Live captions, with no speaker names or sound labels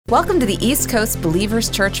Welcome to the East Coast Believers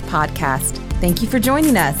Church podcast. Thank you for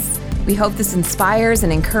joining us. We hope this inspires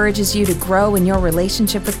and encourages you to grow in your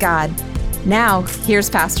relationship with God. Now, here's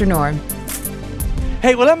Pastor Norm.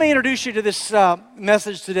 Hey, well, let me introduce you to this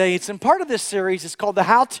message today. It's in part of this series. It's called The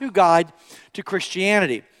How-To Guide to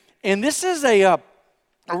Christianity. And this is a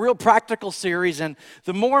real practical series, and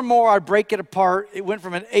the more and more I break it apart, it went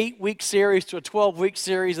from an 8-week series to a 12-week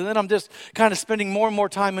series, and then I'm just kind of spending more and more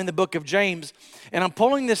time in the book of James, and I'm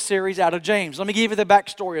pulling this series out of James. Let me give you the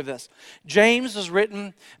backstory of this. James was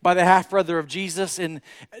written by the half-brother of Jesus, and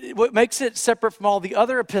what makes it separate from all the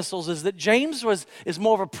other epistles is that James is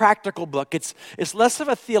more of a practical book. It's less of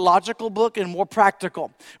a theological book and more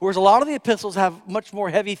practical, whereas a lot of the epistles have much more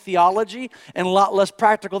heavy theology and a lot less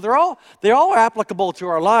practical. They all are applicable to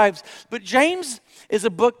our lives, but James is a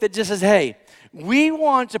book that just says, hey, we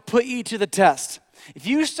want to put you to the test. If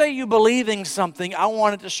you say you believe in something, I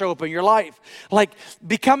want it to show up in your life. Like,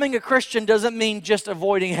 becoming a Christian doesn't mean just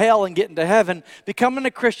avoiding hell and getting to heaven. Becoming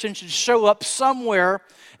a Christian should show up somewhere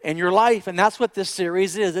in your life, and that's what this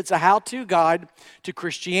series is. It's a how-to guide to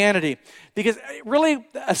Christianity. Because really,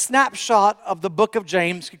 a snapshot of the book of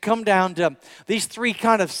James could come down to these three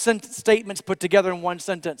kind of statements put together in one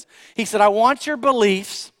sentence. He said, I want your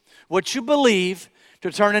beliefs, what you believe,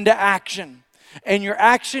 to turn into action, and your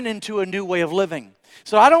action into a new way of living.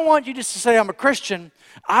 So I don't want you just to say, I'm a Christian.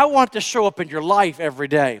 I want it to show up in your life every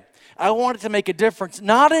day. I want it to make a difference,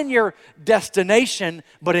 not in your destination,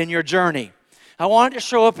 but in your journey. I want it to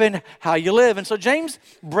show up in how you live. And so James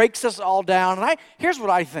breaks this all down. And here's what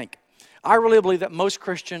I think. I really believe that most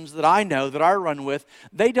Christians that I know, that I run with,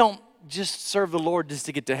 they don't just serve the Lord just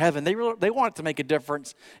to get to heaven. They want it to make a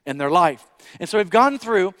difference in their life. And so we've gone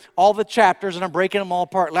through all the chapters, and I'm breaking them all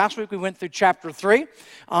apart. Last week we went through chapter 3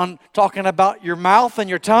 on talking about your mouth and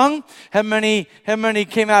your tongue. How many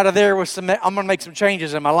came out of there with some, I'm going to make some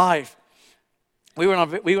changes in my life. We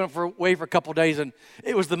went away for a couple days, and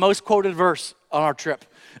it was the most quoted verse on our trip.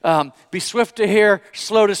 Be swift to hear,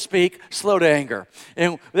 slow to speak, slow to anger.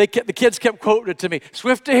 And the kids kept quoting it to me.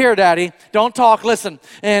 Swift to hear, Daddy. Don't talk, listen.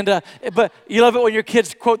 And but you love it when your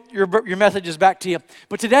kids quote your messages back to you.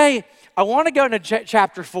 But today, I want to go into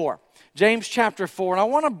chapter 4. James chapter 4, and I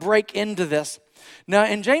want to break into this. Now,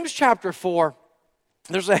 in James chapter 4,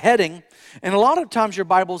 there's a heading, and a lot of times your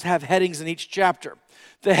Bibles have headings in each chapter.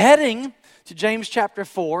 The heading to James chapter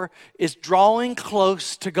 4 is drawing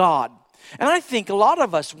close to God. And I think a lot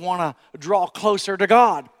of us want to draw closer to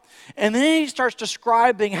God. And then he starts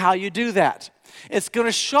describing how you do that. It's going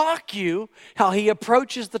to shock you how he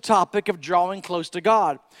approaches the topic of drawing close to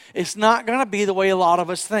God. It's not going to be the way a lot of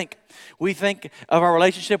us think. We think of our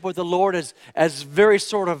relationship with the Lord as very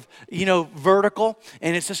sort of, vertical,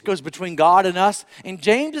 and it just goes between God and us. And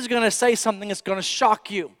James is going to say something that's going to shock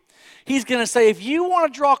you. He's going to say, if you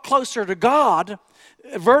want to draw closer to God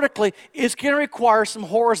vertically, it's going to require some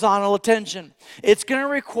horizontal attention. It's going to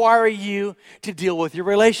require you to deal with your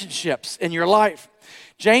relationships in your life.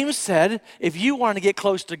 James said, if you want to get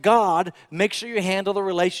close to God, make sure you handle the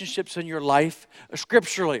relationships in your life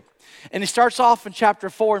scripturally. And he starts off in chapter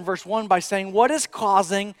 4 and verse 1 by saying, what is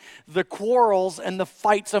causing the quarrels and the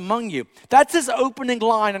fights among you? That's his opening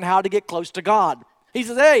line on how to get close to God. He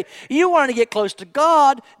says, hey, you want to get close to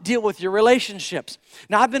God, deal with your relationships.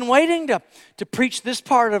 Now, I've been waiting to preach this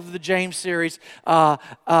part of the James series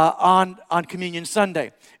on Communion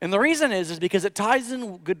Sunday. And the reason is because it ties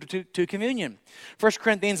in good to communion. 1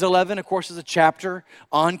 Corinthians 11, of course, is a chapter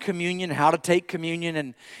on communion, how to take communion.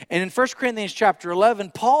 And in 1 Corinthians chapter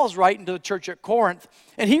 11, Paul's writing to the church at Corinth,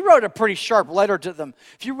 and he wrote a pretty sharp letter to them.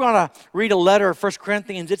 If you want to read a letter of 1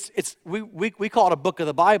 Corinthians, we call it a book of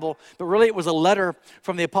the Bible, but really it was a letter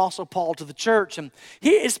from the Apostle Paul to the church. And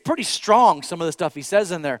it's pretty strong, some of the stuff he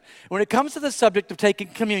says in there. When it comes to the subject of taking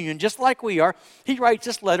communion, just like we are, he writes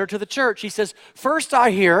this letter to the church. He says, first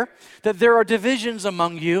I hear that there are divisions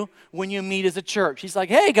among you when you meet as a church. He's like,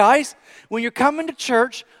 hey guys, when you're coming to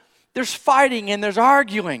church, there's fighting and there's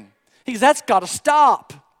arguing. He says, that's got to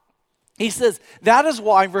stop. He says, that is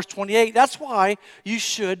why, verse 28, that's why you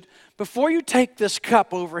should, before you take this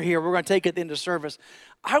cup over here, we're going to take it at the end of service,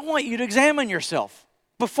 I want you to examine yourself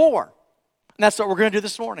before. And that's what we're going to do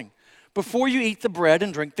this morning. Before you eat the bread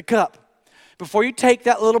and drink the cup. Before you take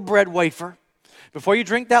that little bread wafer, before you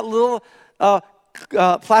drink that little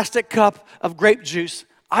plastic cup of grape juice,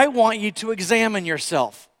 I want you to examine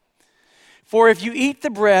yourself. For if you eat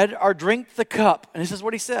the bread or drink the cup, and this is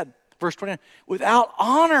what he said, verse 29, without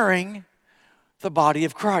honoring the body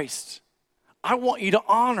of Christ. I want you to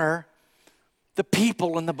honor the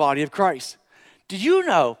people in the body of Christ. Do you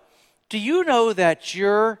know that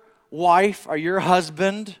your wife or your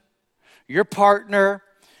husband, your partner,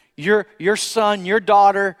 your son, your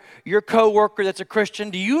daughter, your coworker that's a Christian,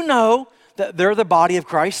 do you know that they're the body of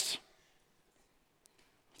Christ?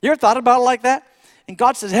 You ever thought about it like that? And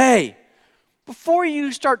God says, hey, before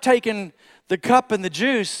you start taking the cup and the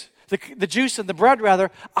juice and the bread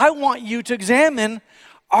rather, I want you to examine,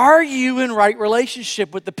 are you in right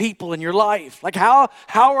relationship with the people in your life? Like how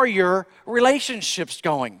are your relationships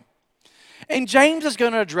going? And James is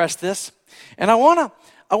going to address this. And I want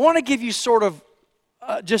to give you sort of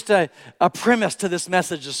just a premise to this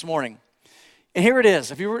message this morning. And here it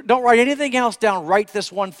is. If you don't write anything else down, write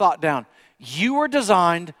this one thought down. You were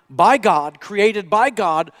designed by God, created by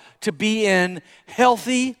God, to be in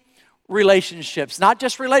healthy relationships. Not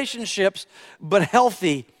just relationships, but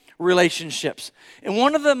healthy relationships. And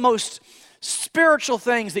one of the most spiritual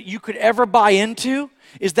things that you could ever buy into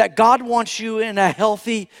is that God wants you in a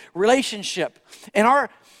healthy relationship. And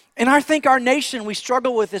I think our nation, we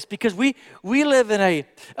struggle with this because we live in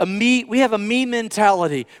we have a me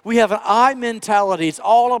mentality. We have an I mentality. It's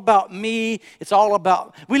all about me. It's all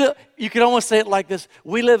about, you could almost say it like this.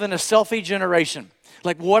 We live in a selfie generation.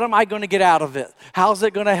 Like, what am I going to get out of it? How's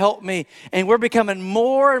it going to help me? And we're becoming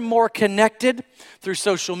more and more connected through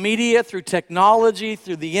social media, through technology,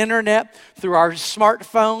 through the internet, through our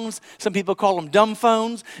smartphones. Some people call them dumb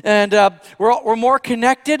phones. And we're more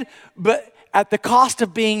connected, but at the cost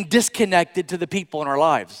of being disconnected to the people in our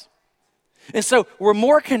lives. And so we're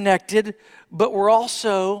more connected, but we're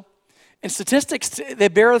also, and statistics, they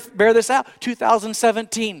bear this out.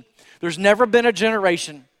 2017, there's never been a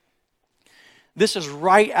generation. This is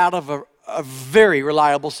right out of a very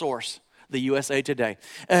reliable source, the USA Today.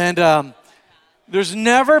 And there's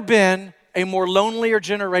never been a more lonelier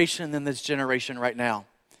generation than this generation right now.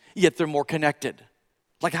 Yet they're more connected.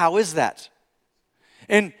 Like, how is that?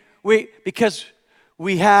 And because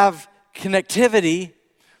we have connectivity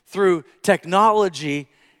through technology,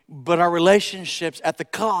 but our relationships at the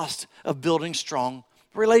cost of building strong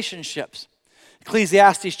relationships.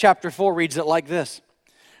 Ecclesiastes chapter 4 reads it like this.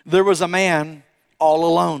 There was a man all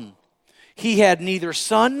alone. He had neither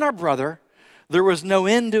son nor brother. There was no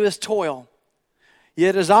end to his toil.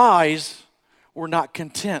 Yet his eyes were not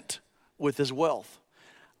content with his wealth.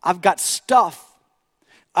 I've got stuff.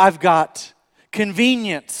 I've got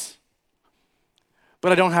convenience,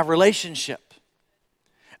 but I don't have relationship.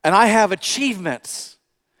 And I have achievements,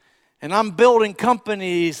 and I'm building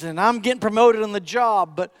companies, and I'm getting promoted on the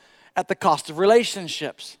job, but at the cost of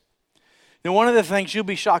relationships. Now, one of the things, you'll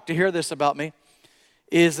be shocked to hear this about me,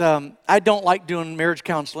 is I don't like doing marriage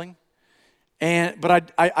counseling,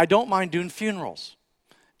 but I don't mind doing funerals.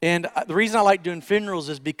 And the reason I like doing funerals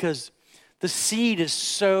is because the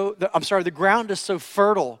ground is so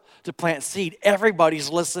fertile to plant seed. Everybody's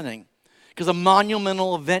listening because a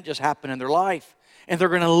monumental event just happened in their life. And they're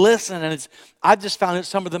going to listen. And I've just found it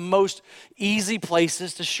some of the most easy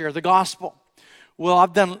places to share the gospel. Well,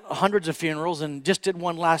 I've done hundreds of funerals and just did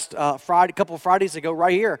one last Friday, a couple of Fridays ago,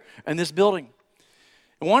 right here in this building.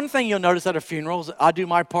 And one thing you'll notice at a funeral is I do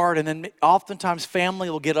my part, and then oftentimes family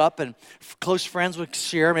will get up and close friends will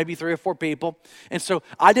share, maybe 3 or 4 people. And so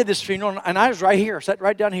I did this funeral, and I was right here, sat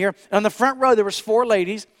right down here. And on the front row, there was 4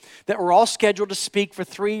 ladies that were all scheduled to speak for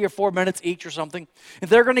 3 or 4 minutes each or something.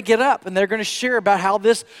 And they're going to get up, and they're going to share about how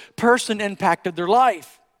this person impacted their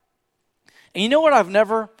life. And you know what I've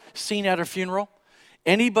never seen at a funeral?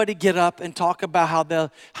 Anybody get up and talk about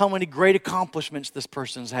how many great accomplishments this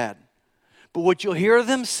person's had. But what you'll hear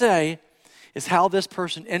them say is how this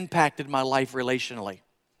person impacted my life relationally.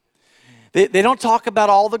 They don't talk about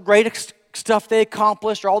all the great stuff they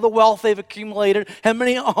accomplished or all the wealth they've accumulated, how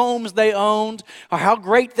many homes they owned, or how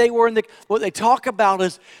great they were. What they talk about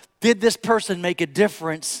is, did this person make a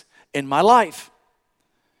difference in my life?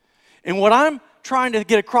 And what I'm trying to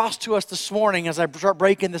get across to us this morning as I start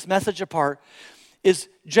breaking this message apart is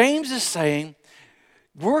James is saying,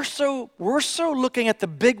 we're so looking at the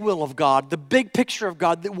big will of God, the big picture of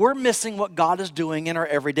God, that we're missing what God is doing in our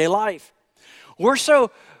everyday life.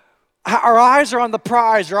 Our eyes are on the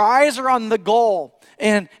prize, our eyes are on the goal,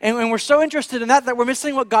 and we're so interested in that we're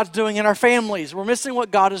missing what God's doing in our families. We're missing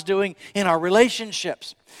what God is doing in our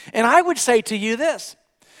relationships. And I would say to you this,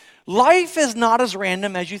 life is not as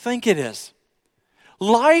random as you think it is.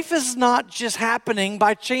 Life is not just happening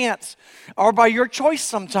by chance or by your choice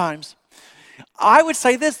sometimes. I would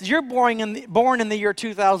say this, you're born in the year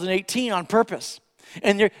 2018 on purpose.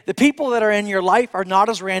 And the people that are in your life are not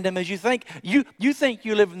as random as you think. You think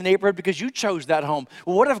you live in the neighborhood because you chose that home.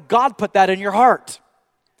 Well, what if God put that in your heart?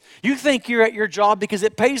 You think you're at your job because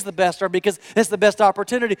it pays the best or because it's the best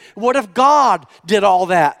opportunity. What if God did all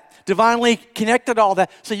that, divinely connected all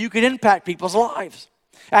that so you could impact people's lives?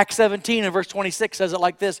 Acts 17 and verse 26 says it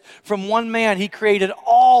like this: from one man he created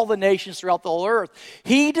all the nations throughout the whole earth.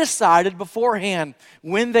 He decided beforehand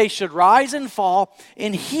when they should rise and fall,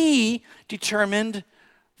 and he determined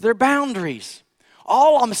their boundaries.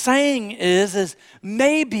 All I'm saying is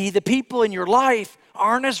maybe the people in your life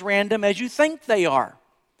aren't as random as you think they are.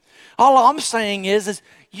 All I'm saying is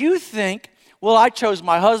you think, well, I chose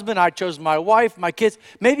my husband, I chose my wife, my kids.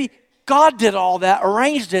 Maybe God did all that,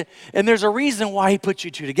 arranged it, and there's a reason why he put you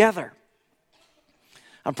two together.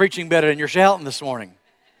 I'm preaching better than you're shouting this morning.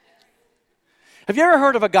 Have you ever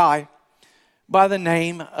heard of a guy by the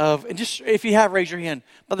name of, and just if you have, raise your hand,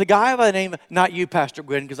 but the guy by the name, not you, Pastor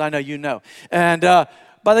Gwynn, because I know you know, and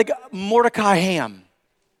by the Mordecai Ham?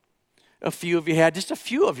 A few of you had, just a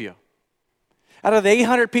few of you. Out of the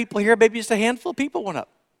 800 people here, maybe just a handful of people went up.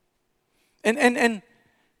 And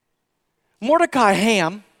Mordecai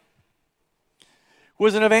Ham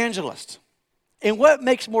was an evangelist. And what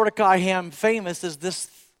makes Mordecai Ham famous is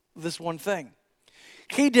this one thing.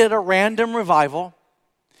 He did a random revival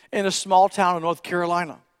in a small town in North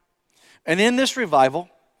Carolina. And in this revival,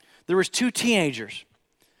 there was 2 teenagers.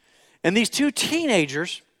 And these 2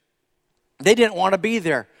 teenagers, they didn't want to be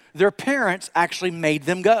there. Their parents actually made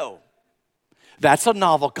them go. That's a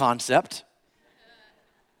novel concept.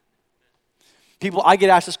 I get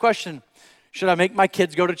asked this question: should I make my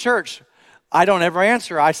kids go to church? I don't ever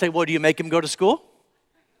answer. I say, well, do you make them go to school?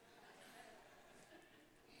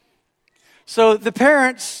 So the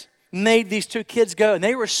parents made these 2 kids go, and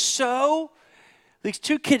these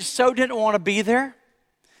 2 kids so didn't want to be there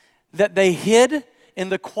that they hid in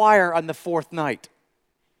the choir on the 4th night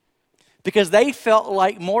because they felt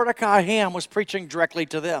like Mordecai Ham was preaching directly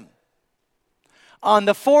to them. On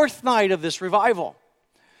the 4th night of this revival,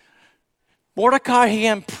 Mordecai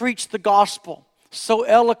Ham preached the gospel so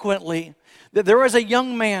eloquently that there was a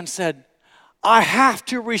young man said, I have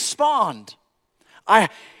to respond.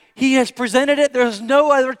 He has presented it. There's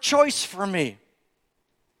no other choice for me.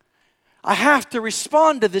 I have to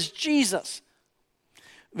respond to this Jesus.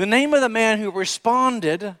 The name of the man who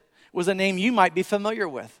responded was a name you might be familiar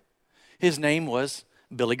with. His name was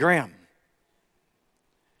Billy Graham.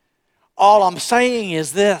 All I'm saying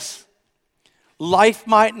is this: life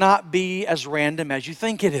might not be as random as you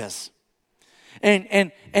think it is.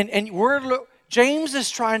 And James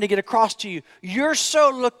is trying to get across to you, you're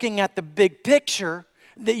so looking at the big picture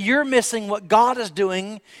that you're missing what God is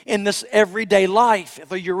doing in this everyday life,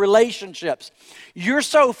 for your relationships. You're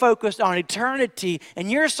so focused on eternity,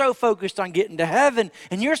 and you're so focused on getting to heaven,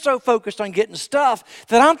 and you're so focused on getting stuff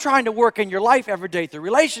that I'm trying to work in your life every day through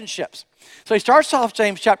relationships. So he starts off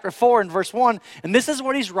James chapter 4 and verse 1, and this is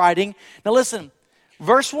what he's writing. Now listen,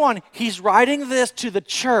 verse 1, he's writing this to the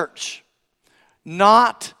church,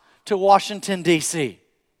 not to Washington, D.C.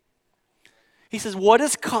 He says, what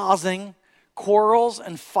is causing quarrels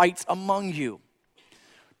and fights among you?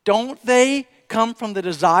 Don't they come from the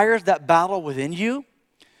desires that battle within you?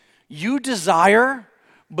 You desire,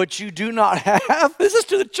 but you do not have. This is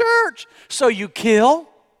to the church. So you kill.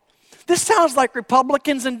 This sounds like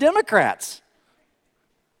Republicans and Democrats.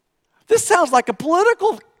 This sounds like a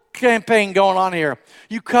political campaign going on here.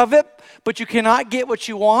 You covet, but you cannot get what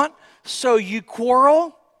you want. So you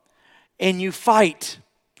quarrel and you fight.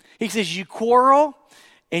 He says you quarrel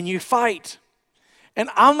and you fight. And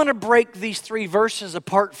I'm going to break these 3 verses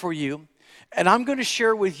apart for you, and I'm going to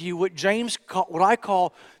share with you what I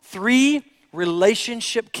call 3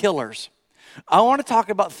 relationship killers. I want to talk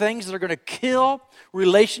about things that are going to kill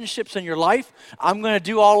relationships in your life. I'm going to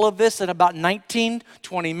do all of this in about 19,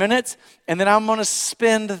 20 minutes, and then I'm going to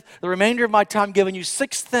spend the remainder of my time giving you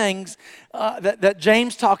 6 things that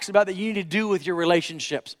James talks about that you need to do with your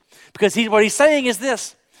relationships. Because what he's saying is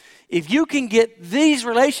this: if you can get these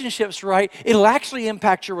relationships right, it'll actually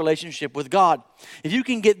impact your relationship with God. If you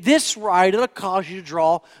can get this right, it'll cause you to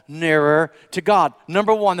draw nearer to God.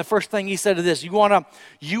 Number 1, the first thing he said is this: you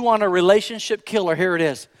want a relationship killer. Here it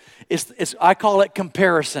is. I call it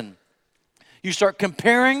comparison. You start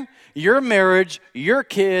comparing your marriage, your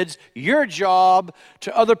kids, your job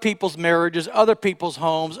to other people's marriages, other people's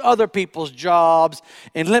homes, other people's jobs.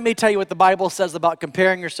 And let me tell you what the Bible says about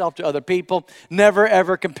comparing yourself to other people. Never,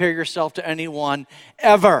 ever compare yourself to anyone,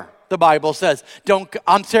 ever. The Bible says, don't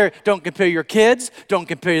compare your kids, don't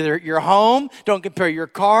compare your home, don't compare your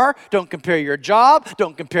car, don't compare your job,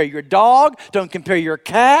 don't compare your dog, don't compare your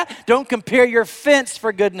cat, don't compare your fence,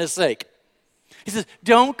 for goodness sake. He says,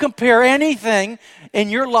 don't compare anything in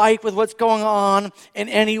your life with what's going on in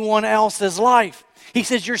anyone else's life. He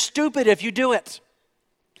says, you're stupid if you do it.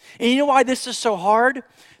 And you know why this is so hard?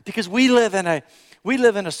 Because we live in We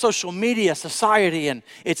live in a social media society, and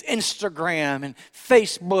it's Instagram and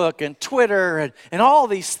Facebook and Twitter and all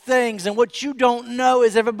these things. And what you don't know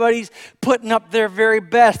is everybody's putting up their very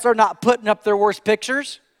best. They're not putting up their worst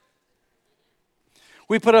pictures.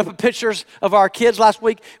 We put up pictures of our kids last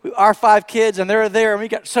week, our 5 kids, and they're there, and we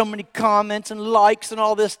got so many comments and likes and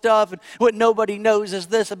all this stuff. And what nobody knows is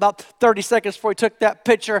this: about 30 seconds before we took that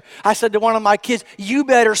picture, I said to one of my kids, "You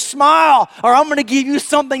better smile, or I'm going to give you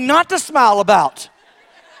something not to smile about."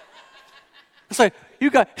 So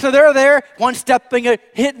they're there, one stepping,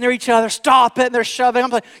 hitting each other, stop it, and they're shoving. I'm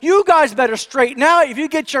like, "You guys better straighten out. If you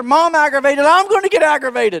get your mom aggravated, I'm going to get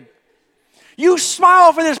aggravated. You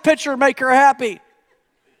smile for this picture and make her happy."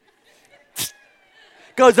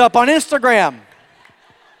 Goes up on Instagram.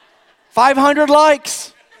 500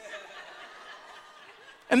 likes.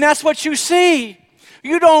 And that's what you see.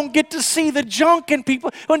 You don't get to see the junk in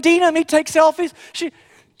people. When Dina and me take selfies, she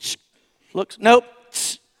looks, nope,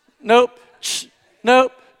 nope,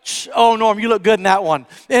 nope. Oh, Norm, you look good in that one.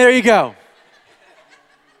 There you go.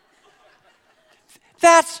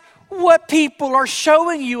 That's what people are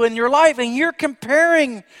showing you in your life, and you're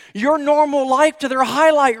comparing your normal life to their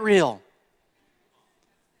highlight reel.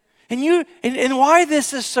 And why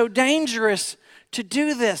this is so dangerous to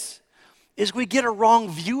do this is we get a wrong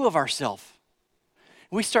view of ourselves.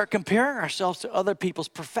 We start comparing ourselves to other people's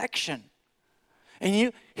perfection.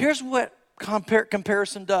 And here's what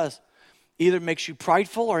comparison does. Either makes you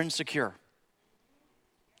prideful or insecure.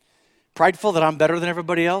 Prideful that I'm better than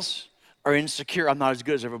everybody else, or insecure I'm not as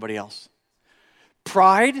good as everybody else.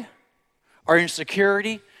 Pride or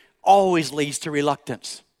insecurity always leads to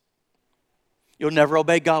reluctance. You'll never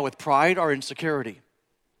obey God with pride or insecurity.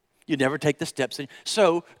 You never take the steps in.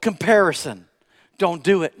 So, comparison. Don't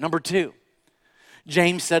do it. Number 2,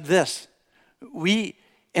 James said this.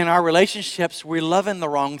 In our relationships, we're loving the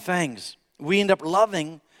wrong things. We end up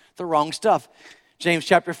loving the wrong stuff. James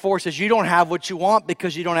chapter 4 says, you don't have what you want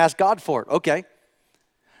because you don't ask God for it. Okay.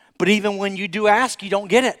 But even when you do ask, you don't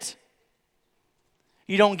get it.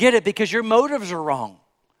 You don't get it because your motives are wrong.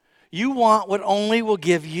 You want what only will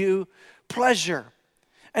give you pleasure.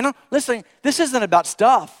 And listen, this isn't about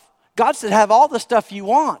stuff. God said have all the stuff you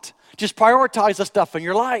want. Just prioritize the stuff in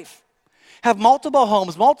your life. Have multiple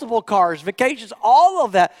homes, multiple cars, vacations, all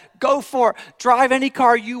of that. Go for it. Drive any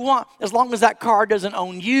car you want as long as that car doesn't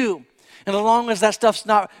own you. And as long as that stuff's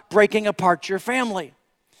not breaking apart your family.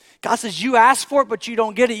 God says you ask for it, but you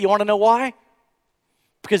don't get it. You want to know why?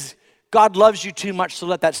 Because God loves you too much to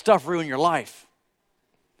let that stuff ruin your life.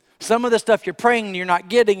 Some of the stuff you're praying and you're not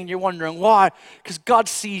getting and you're wondering why. Because God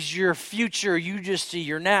sees your future. You just see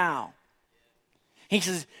your now. He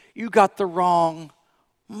says, you got the wrong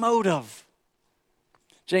motive.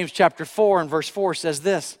 James chapter 4 and verse 4 says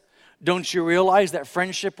this. Don't you realize that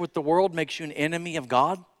friendship with the world makes you an enemy of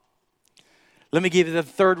God? Let me give you the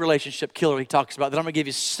third relationship killer he talks about. Then I'm going to give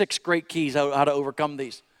you 6 great keys how to overcome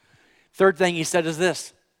these. Third thing he said is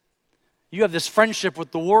this. You have this friendship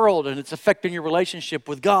with the world and it's affecting your relationship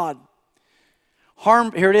with God.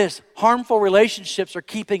 Here it is. Harmful relationships are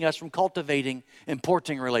keeping us from cultivating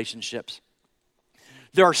important relationships.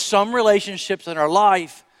 There are some relationships in our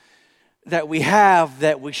life that we have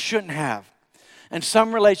that we shouldn't have. And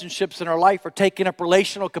some relationships in our life are taking up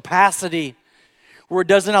relational capacity where it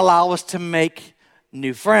doesn't allow us to make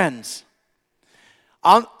new friends.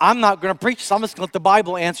 I'm not going to preach this. I'm just going to let the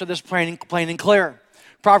Bible answer this plain and clear.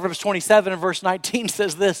 Proverbs 27 and verse 19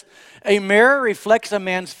 says this, a mirror reflects a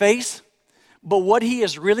man's face, but what he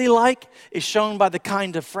is really like is shown by the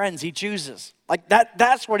kind of friends he chooses. Like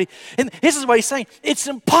that's what and this is what he's saying. It's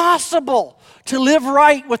impossible to live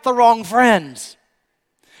right with the wrong friends.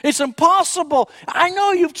 It's impossible. I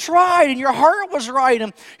know you've tried and your heart was right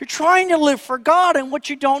and you're trying to live for God, and what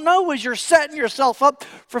you don't know is you're setting yourself up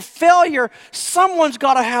for failure. Someone's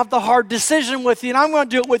got to have the hard decision with you, and I'm going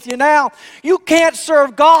to do it with you now. You can't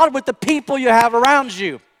serve God with the people you have around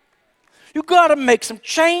you. You've got to make some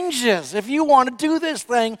changes if you want to do this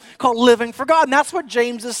thing called living for God. And that's what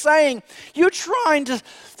James is saying. You're trying to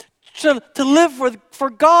live for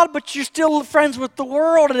God, but you're still friends with the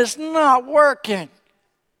world, and it's not working.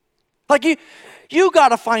 Like you got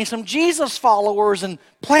to find some Jesus followers and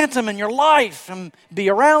plant them in your life and be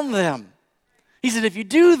around them. He said, if you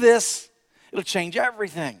do this, it'll change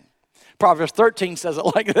everything. Proverbs 13 says it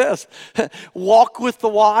like this. Walk with the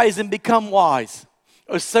wise and become wise.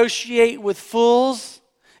 Associate with fools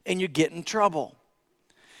and you get in trouble.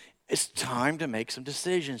 It's time to make some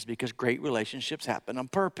decisions because great relationships happen on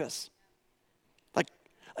purpose.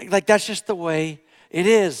 Like that's just the way it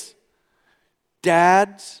is.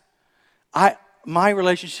 Dads, my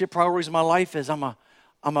relationship priorities in my life is I'm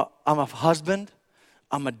a husband,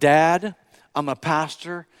 I'm a dad, I'm a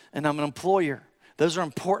pastor, and I'm an employer. Those are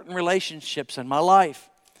important relationships in my life.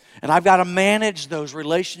 And I've got to manage those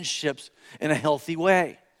relationships in a healthy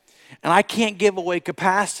way. And I can't give away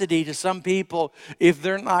capacity to some people if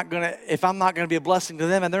I'm not going to be a blessing to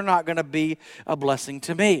them and they're not going to be a blessing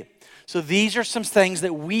to me. So these are some things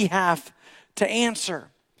that we have to answer.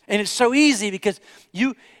 And it's so easy because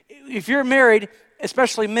if you're married,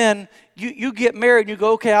 especially men, you get married and you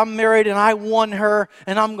go, okay, I'm married and I won her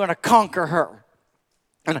and I'm going to conquer her.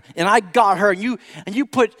 And I got her, and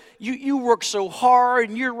you work so hard,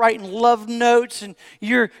 and you're writing love notes, and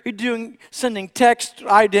you're sending text.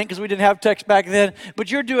 I didn't, because we didn't have text back then.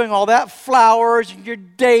 But you're doing all that, flowers, and you're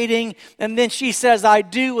dating, and then she says, "I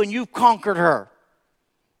do," and you've conquered her.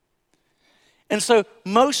 And so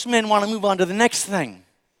most men want to move on to the next thing.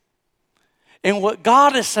 And what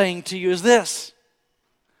God is saying to you is this: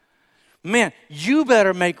 man, you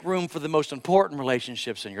better make room for the most important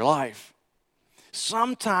relationships in your life.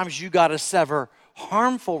 Sometimes you got to sever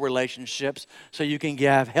harmful relationships so you can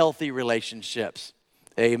have healthy relationships.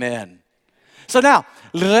 Amen. So now,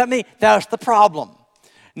 that's the problem.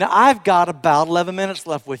 Now, I've got about 11 minutes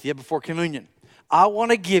left with you before communion. I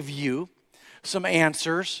want to give you some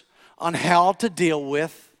answers on how to deal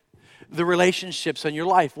with the relationships in your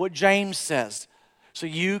life, what James says, so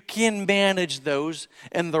you can manage those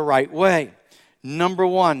in the right way. Number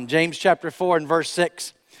one, James chapter 4 and verse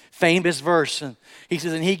 6. Famous verse. And he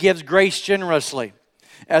says, and he gives grace generously.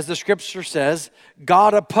 As the scripture says,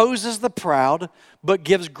 God opposes the proud, but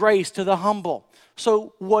gives grace to the humble.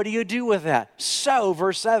 So what do you do with that? So,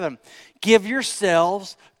 verse 7, give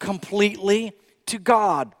yourselves completely to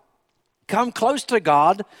God. Come close to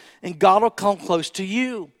God, and God will come close to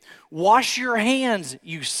you. Wash your hands,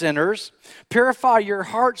 you sinners. Purify your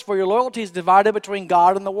hearts, for your loyalty is divided between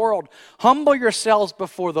God and the world. Humble yourselves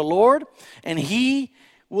before the Lord, and He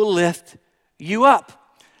will lift you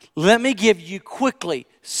up. Let me give you quickly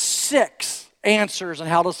 6 answers on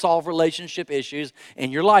how to solve relationship issues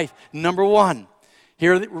in your life. Number 1,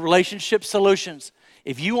 here are the relationship solutions.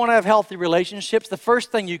 If you want to have healthy relationships, the first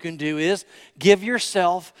thing you can do is give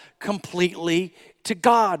yourself completely to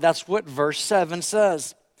God. That's what verse 7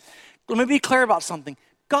 says. Let me be clear about something.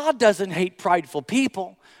 God doesn't hate prideful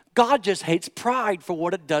people. God just hates pride for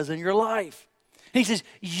what it does in your life. He says,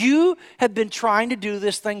 you have been trying to do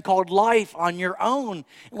this thing called life on your own.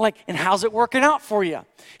 And how's it working out for you?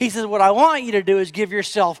 He says, what I want you to do is give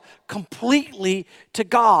yourself completely to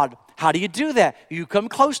God. How do you do that? You come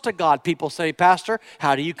close to God. People say, Pastor,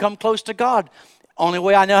 how do you come close to God? Only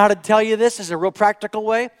way I know how to tell you this is a real practical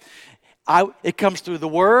way. It comes through the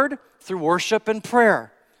Word, through worship and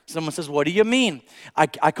prayer. Someone says, what do you mean? I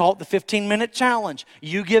call it the 15-minute challenge.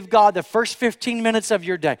 You give God the first 15 minutes of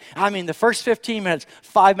your day. I mean the first 15 minutes.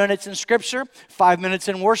 5 minutes in Scripture, 5 minutes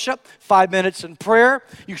in worship, 5 minutes in prayer.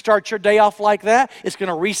 You start your day off like that. It's going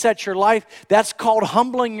to reset your life. That's called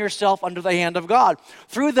humbling yourself under the hand of God.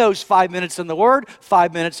 Through those 5 minutes in the Word,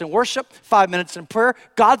 5 minutes in worship, 5 minutes in prayer,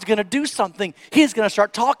 God's going to do something. He's going to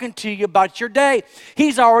start talking to you about your day.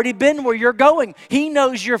 He's already been where you're going. He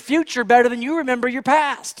knows your future better than you remember your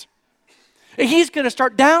past. He's going to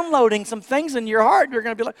start downloading some things in your heart. You're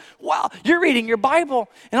going to be like, wow, you're reading your Bible,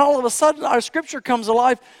 and all of a sudden our scripture comes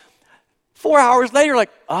alive. 4 hours later, you're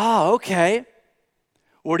like, okay.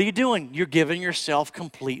 What are you doing? You're giving yourself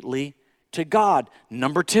completely to God.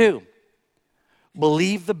 Number 2,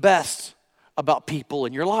 believe the best about people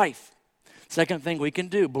in your life. Second thing we can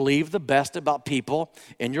do, believe the best about people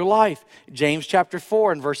in your life. James chapter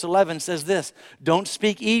 4 and verse 11 says this, don't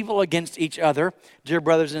speak evil against each other, dear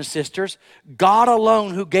brothers and sisters. God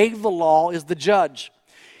alone who gave the law is the judge.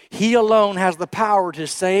 He alone has the power to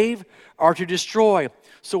save or to destroy.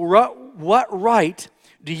 So what right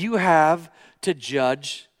do you have to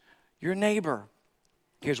judge your neighbor?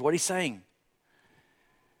 Here's what he's saying.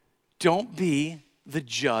 Don't be the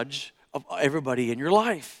judge of everybody in your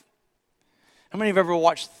life. How many have ever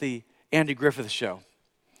watched the Andy Griffith Show?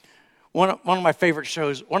 One of my favorite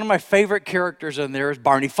shows, one of my favorite characters in there is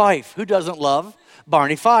Barney Fife. Who doesn't love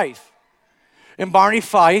Barney Fife? And Barney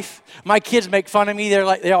Fife, my kids make fun of me.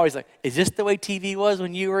 They're always like, is this the way TV was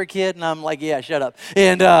when you were a kid? And I'm like, yeah, shut up.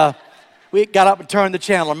 And we got up and turned the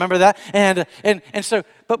channel. Remember that? And so,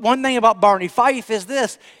 but one thing about Barney Fife is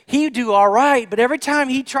this. He do all right, but every time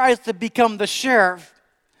he tries to become the sheriff,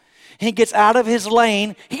 he gets out of his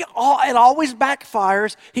lane, it always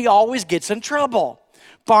backfires. He always gets in trouble.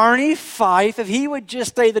 Barney Fife, if he would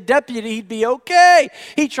just stay the deputy, he'd be okay.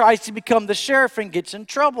 He tries to become the sheriff and gets in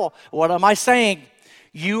trouble. What am I saying?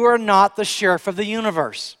 You are not the sheriff of the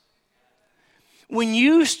universe. When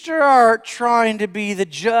you start trying to be the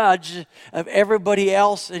judge of everybody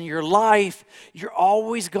else in your life, you're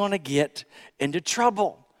always going to get into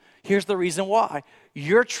trouble. Here's the reason why.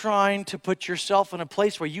 You're trying to put yourself in a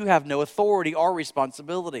place where you have no authority or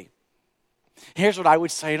responsibility. Here's what I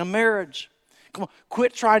would say in a marriage. Come on,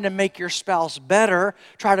 quit trying to make your spouse better.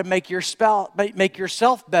 Try to make yourself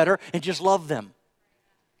better and just love them.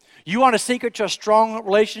 You want a secret to a strong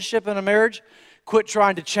relationship in a marriage? Quit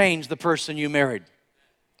trying to change the person you married.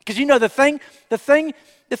 Because you know the thing,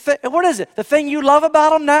 what is it? The thing you love about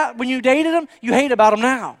them now, when you dated them, you hate about them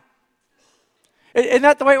now. Isn't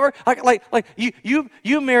that the way it works? Like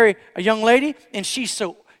you marry a young lady and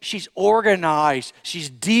she's organized, she's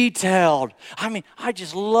detailed. I mean, I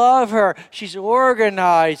just love her. She's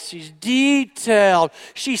organized, she's detailed.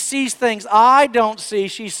 She sees things I don't see.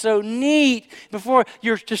 She's so neat. Before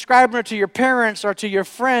you're describing her to your parents or to your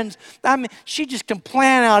friends, I mean, she just can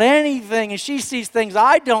plan out anything and she sees things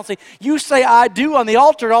I don't see. You say I do on the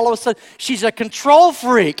altar and all of a sudden she's a control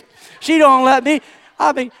freak. She don't let me,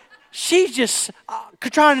 I mean, she's just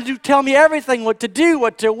trying to tell me everything, what to do,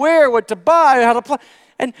 what to wear, what to buy, how to play.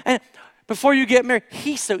 And before you get married,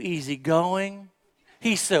 he's so easygoing.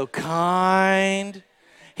 He's so kind.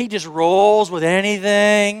 He just rolls with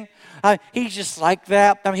anything. He's just like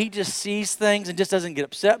that. I mean, he just sees things and just doesn't get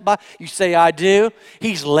upset by it. You say, I do.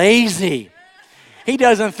 He's lazy. He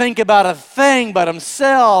doesn't think about a thing but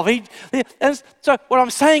himself. And so what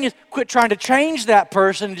I'm saying is quit trying to change that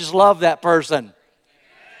person and just love that person.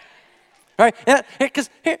 Right?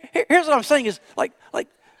 Because here's what I'm saying is like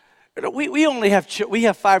we only have we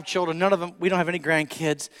have 5 children. None of them, we don't have any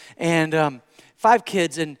grandkids, and 5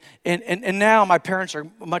 kids. And now my parents are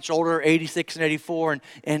much older, 86 and 84,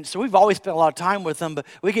 and so we've always spent a lot of time with them. But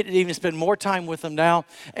we get to even spend more time with them now.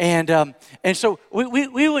 And so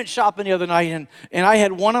we went shopping the other night, and I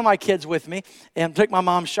had one of my kids with me, and took my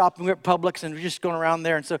mom shopping. We were at Publix, and we're just going around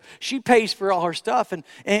there. And so she pays for all her stuff,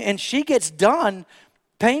 and she gets done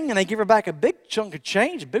paying, and they give her back a big chunk of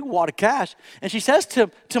change, a big wad of cash. And she says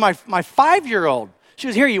to my 5-year-old, she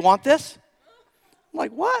goes, here, you want this? I'm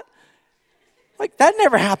like, what? Like, that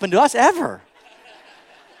never happened to us ever.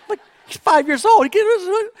 Like, he's 5 years old.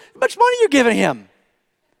 How much money you giving him?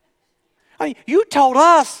 I mean, you told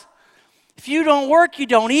us, if you don't work, you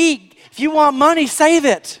don't eat. If you want money, save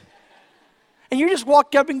it. And you just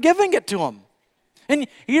walked up and giving it to him. And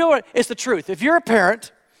you know what? It's the truth. If you're a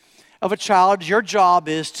parent of a child, your job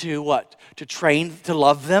is to what? To train, to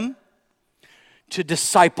love them, to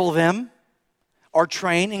disciple them, or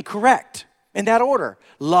train and correct. In that order.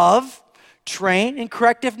 Love, train, and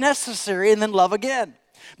correct if necessary, and then love again.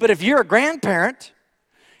 But if you're a grandparent,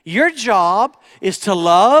 your job is to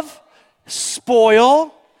love,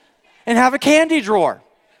 spoil, and have a candy drawer.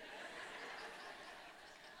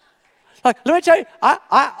 Like, let me tell you,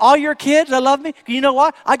 all your kids that love me, you know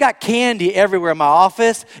what? I got candy everywhere in my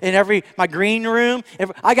office, in my green room.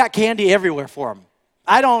 I got candy everywhere for them.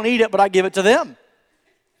 I don't eat it, but I give it to them.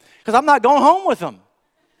 Because I'm not going home with them.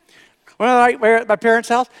 One night we were at my parents'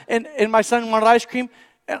 house, and my son wanted ice cream.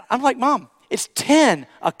 And I'm like, Mom, it's 10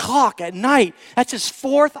 o'clock at night. That's his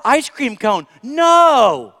 4th ice cream cone.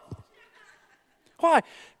 No. Why?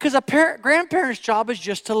 Because a grandparent's job is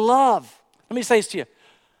just to love. Let me say this to you.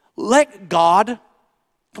 Let God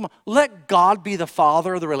be the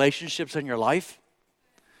father of the relationships in your life.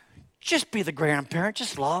 Just be the grandparent,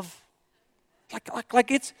 just love.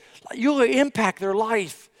 You'll impact their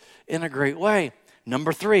life in a great way.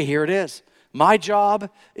 Number 3, here it is. My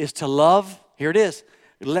job is to love, here it is,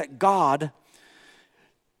 let God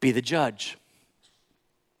be the judge.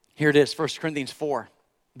 Here it is, 1 Corinthians 4.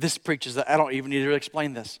 This preaches that I don't even need to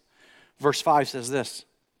explain this. Verse 5 says this.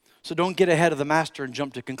 So don't get ahead of the master and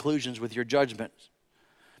jump to conclusions with your judgment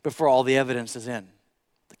before all the evidence is in.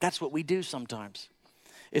 That's what we do sometimes.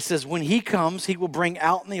 It says, when he comes, he will bring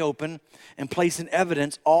out in the open and place in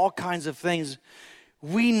evidence all kinds of things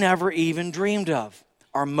we never even dreamed of.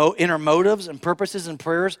 Our inner motives and purposes and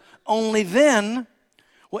prayers. Only then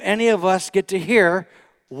will any of us get to hear,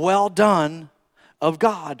 well done of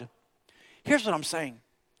God. Here's what I'm saying.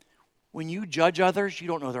 When you judge others, you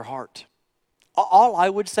don't know their heart. All I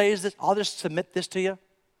would say is this, I'll just submit this to you.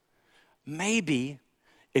 Maybe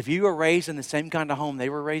if you were raised in the same kind of home they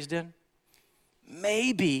were raised in,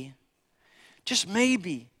 maybe, just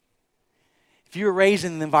maybe, if you were raised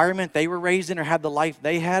in the environment they were raised in or had the life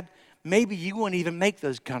they had, maybe you wouldn't even make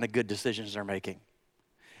those kind of good decisions they're making.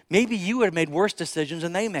 Maybe you would have made worse decisions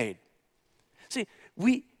than they made. See,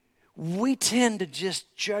 we tend to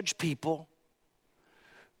just judge people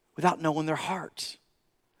without knowing their hearts.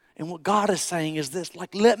 And what God is saying is this,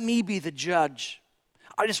 like, let me be the judge.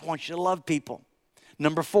 I just want you to love people.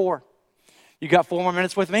 Number 4. You got 4 more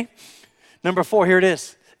minutes with me? Number 4, here it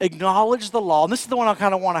is. Acknowledge the law. And this is the one I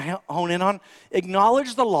kind of want to hone in on.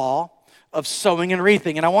 Acknowledge the law of sowing and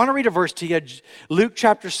reaping. And I want to read a verse to you. Luke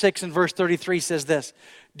chapter 6 and verse 33 says this.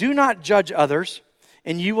 Do not judge others,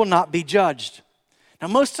 and you will not be judged. Now,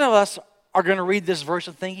 most of us are going to read this verse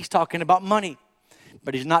and think he's talking about money.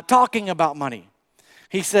 But he's not talking about money.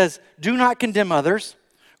 He says, do not condemn others,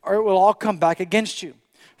 or it will all come back against you.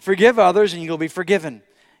 Forgive others, and you'll be forgiven.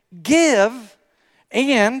 Give,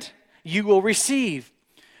 and you will receive.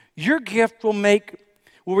 Your gift will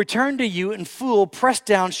return to you in full, pressed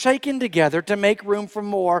down, shaken together to make room for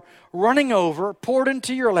more, running over, poured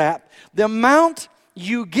into your lap. The amount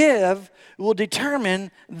you give will determine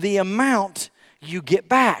the amount you get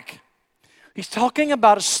back. He's talking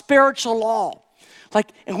about a spiritual law.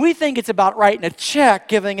 And we think it's about writing a check,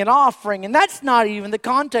 giving an offering, and that's not even the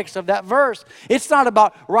context of that verse. It's not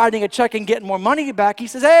about writing a check and getting more money back. He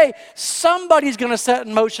says, hey, somebody's going to set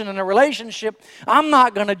in motion in a relationship. I'm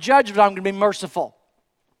not going to judge, but I'm going to be merciful.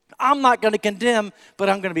 I'm not going to condemn, but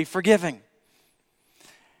I'm going to be forgiving.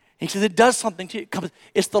 He says it does something to you.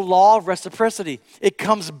 It's the law of reciprocity. It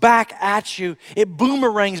comes back at you. It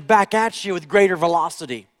boomerangs back at you with greater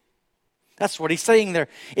velocity. That's what he's saying there.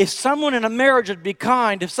 If someone in a marriage would be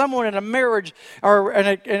kind, if someone in a marriage or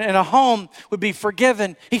in a home would be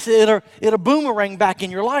forgiven, he said it'll boomerang back in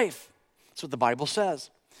your life. That's what the Bible says.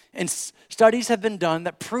 And studies have been done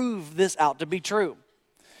that prove this out to be true.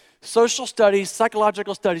 Social studies,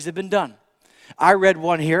 psychological studies have been done. I read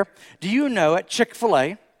one here. Do you know at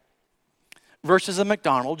Chick-fil-A versus a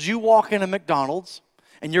McDonald's, you walk in a McDonald's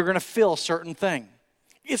and you're going to feel a certain thing.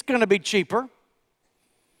 It's going to be cheaper.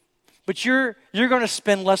 But you're going to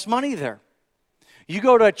spend less money there. You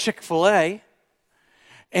go to a Chick-fil-A,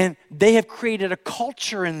 and they have created a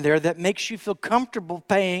culture in there that makes you feel comfortable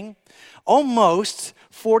paying almost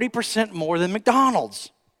 40% more than McDonald's.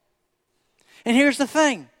 And here's the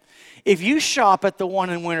thing. If you shop at the one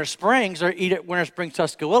in Winter Springs or eat at Winter Springs,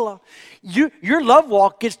 Tuscaloosa, your love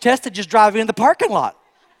walk gets tested just driving in the parking lot.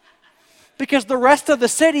 Because the rest of the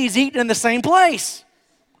city is eating in the same place.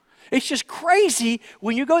 It's just crazy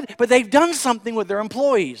when you go there. But they've done something with their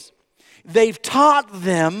employees. They've taught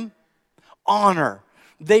them honor.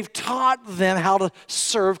 They've taught them how to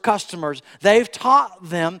serve customers. They've taught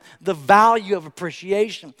them the value of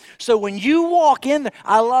appreciation. So when you walk in there,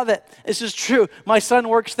 I love it. This is true. My son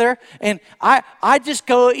works there, and I just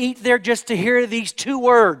go eat there just to hear these 2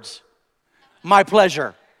 words. My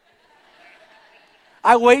pleasure.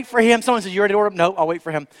 I wait for him. Someone says, you ready to order? No, I'll wait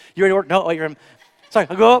for him. You ready to order? No, I'll wait for him. So I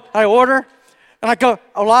go up, I order, and I go,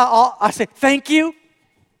 I say, thank you.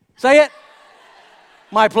 Say it.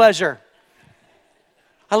 My pleasure.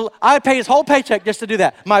 I pay his whole paycheck just to do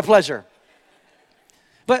that. My pleasure.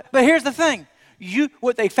 But here's the thing.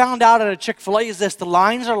 What they found out at a Chick-fil-A is this. The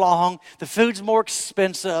lines are long. The food's more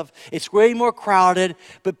expensive. It's way more crowded.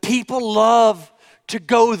 But people love to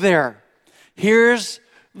go there. Here's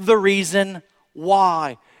the reason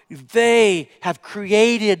why. They have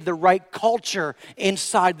created the right culture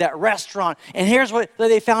inside that restaurant. And here's what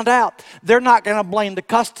they found out. They're not going to blame the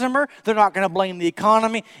customer. They're not going to blame the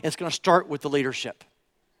economy. It's going to start with the leadership.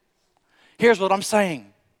 Here's what I'm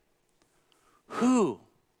saying. Who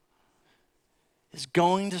is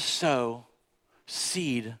going to sow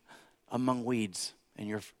seed among weeds?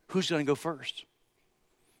 Who's going to go first?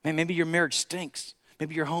 Man, maybe your marriage stinks.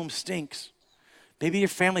 Maybe your home stinks. Maybe your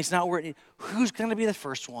family's not where it needs. Who's going to be the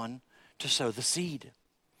first one to sow the seed?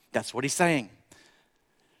 That's what he's saying.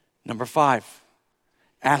 Number 5,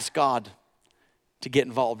 ask God to get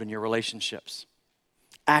involved in your relationships.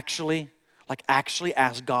 Actually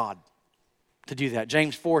ask God to do that.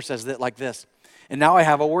 James 4 says that like this. And now I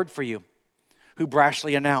have a word for you who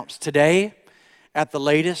brashly announced, today, at the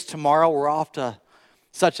latest, tomorrow we're off to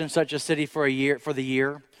such and such a city for the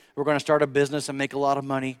year. We're going to start a business and make a lot of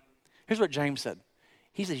money. Here's what James said.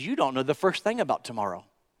 He says, you don't know the first thing about tomorrow.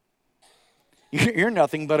 You're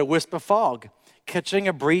nothing but a wisp of fog, catching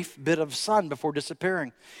a brief bit of sun before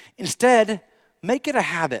disappearing. Instead, make it a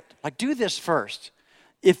habit. Do this first.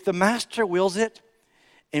 If the master wills it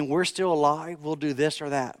and we're still alive, we'll do this or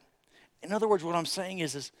that. In other words, what I'm saying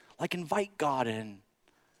is invite God in.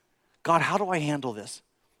 God, how do I handle this?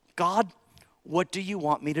 God, what do you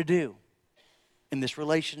want me to do in this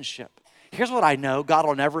relationship? Here's what I know. God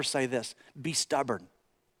will never say this. Be stubborn.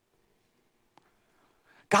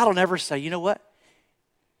 God will never say, you know what?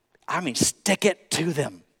 Stick it to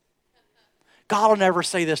them. God will never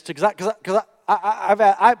say this because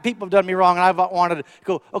people have done me wrong and I've wanted to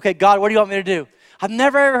go, okay, God, what do you want me to do? I've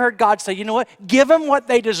never ever heard God say, you know what? Give them what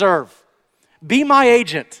they deserve. Be my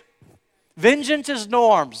agent. Vengeance is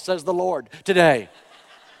norm, says the Lord today.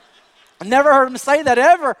 I never heard him say that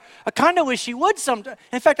ever. I kind of wish he would sometime.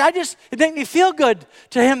 In fact, it makes me feel good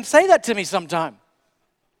to him say that to me sometime.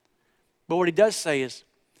 But what he does say is,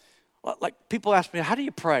 like people ask me, how do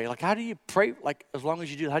you pray? Like, how do you pray? Like, as long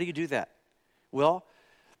as you do, how do you do that? Well,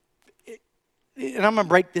 and I'm going to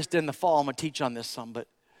break this in the fall. I'm going to teach on this some. But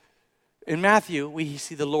in Matthew, we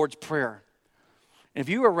see the Lord's Prayer. And if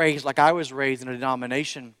you were raised like I was raised in a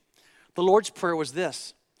denomination, the Lord's Prayer was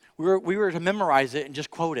this. We were to memorize it and just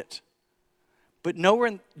quote it. But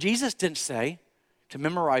nowhere Jesus didn't say to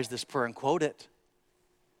memorize this prayer and quote it.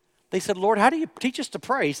 They said, Lord, how do you teach us to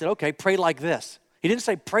pray? He said, okay, pray like this. He didn't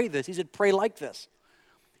say pray this. He said, pray like this.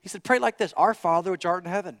 He said, pray like this. Our Father which art in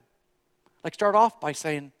heaven. Like start off by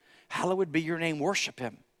saying, hallowed be your name, worship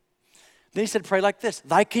him. Then he said, pray like this.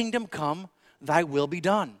 Thy kingdom come, thy will be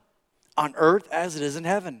done. On earth as it is in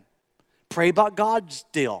heaven. Pray about God's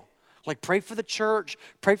deal. Like pray for the church.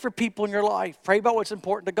 Pray for people in your life. Pray about what's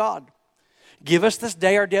important to God. Give us this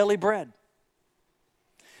day our daily bread.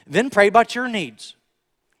 Then pray about your needs.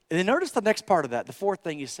 And then notice the next part of that, the fourth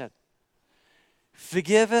thing he said.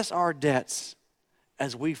 Forgive us our debts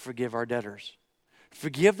as we forgive our debtors.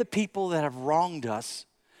 Forgive the people that have wronged us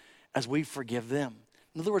as we forgive them.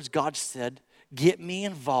 In other words, God said, get me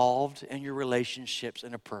involved in your relationships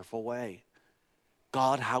in a prayerful way.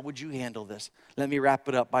 God, how would you handle this? Let me wrap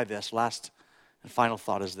it up by this. Last and final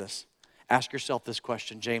thought is this. Ask yourself this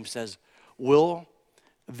question. James says, will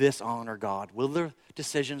this honor God? Will the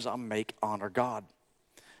decisions I make honor God?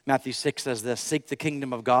 Matthew 6 says this, seek the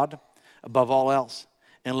kingdom of God above all else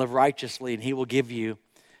and live righteously, and he will give you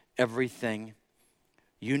everything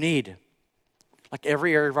you need. Like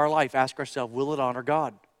every area of our life, ask ourselves, will it honor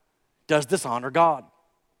God? Does this honor God?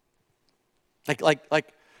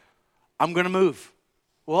 Like I'm going to move.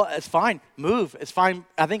 Well, it's fine. Move. It's fine.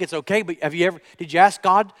 I think it's okay, but did you ask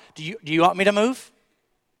God, do you want me to move?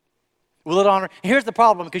 Will it honor? Here's the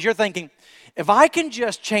problem, because you're thinking, if I can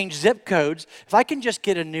just change zip codes, if I can just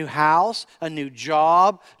get a new house, a new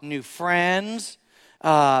job, new friends,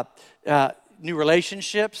 new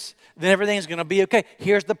relationships, then everything's going to be okay.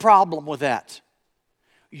 Here's the problem with that.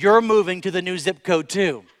 You're moving to the new zip code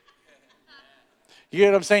too. You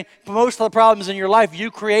know what I'm saying? Most of the problems in your life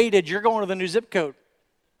you created, you're going to the new zip code.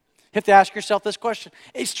 You have to ask yourself this question.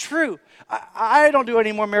 It's true. I don't do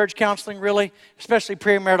any more marriage counseling, really, especially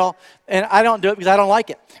premarital, and I don't do it because I don't like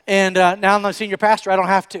it. And now I'm a senior pastor, I don't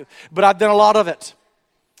have to, but I've done a lot of it.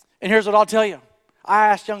 And here's what I'll tell you. I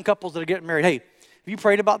ask young couples that are getting married, hey, have you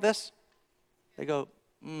prayed about this? They go,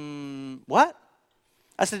 what?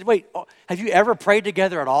 I said, wait, have you ever prayed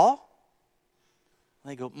together at all?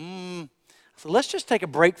 They go, So let's just take a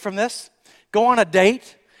break from this, go on a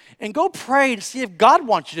date, and go pray and see if God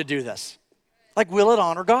wants you to do this. Like, will it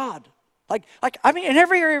honor God? I mean, in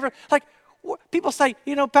every area, people say,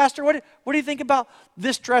 Pastor, what do you think about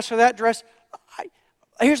this dress or that dress?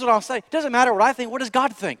 Here's what I'll say. It doesn't matter what I think. What does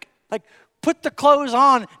God think? Like, put the clothes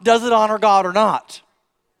on. Does it honor God or not?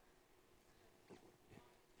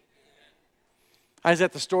 I was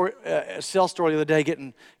at the sales store the other day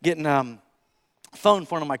getting phone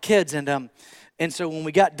for one of my kids, and so when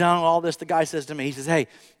we got done with all this, the guy says to me, he says, hey,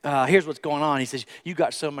 here's what's going on. He says, you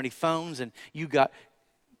got so many phones, and you got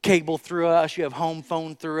cable through us, you have home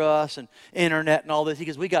phone through us, and internet and all this. He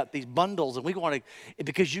goes, we got these bundles, and we want to,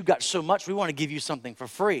 because you got so much, we want to give you something for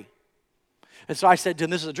free. And so I said to him,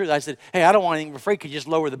 this is the truth. I said, hey, I don't want anything for free. Could you just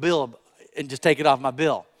lower the bill and just take it off my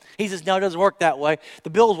bill? He says, no, it doesn't work that way. The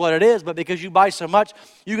bill is what it is, but because you buy so much,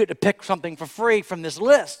 you get to pick something for free from this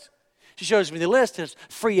list. She shows me the list. It's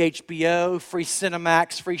free HBO, free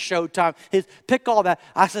Cinemax, free Showtime. Pick all that.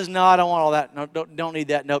 I says, no, I don't want all that. No, don't need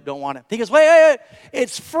that. Nope, don't want it. He goes, wait,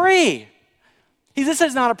 it's free. This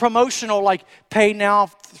is not a promotional, like pay now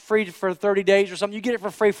free for 30 days or something. You get it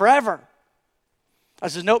for free forever. I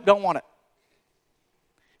says, nope, don't want it.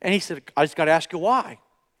 And he said, I just got to ask you why.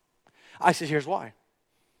 I said, here's why.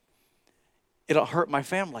 It'll hurt my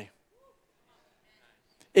family.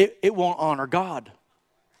 It won't honor God.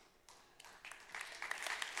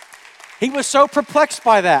 He was so perplexed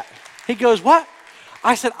by that. He goes, what?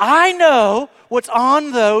 I said, I know what's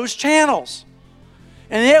on those channels.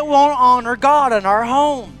 And it won't honor God in our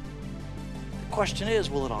home. The question is,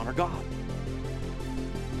 will it honor God?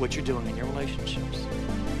 What you're doing in your relationships.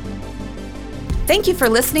 Thank you for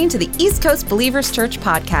listening to the East Coast Believers Church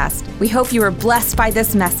podcast. We hope you were blessed by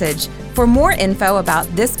this message. For more info about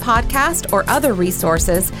this podcast or other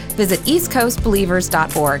resources, visit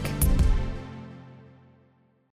eastcoastbelievers.org.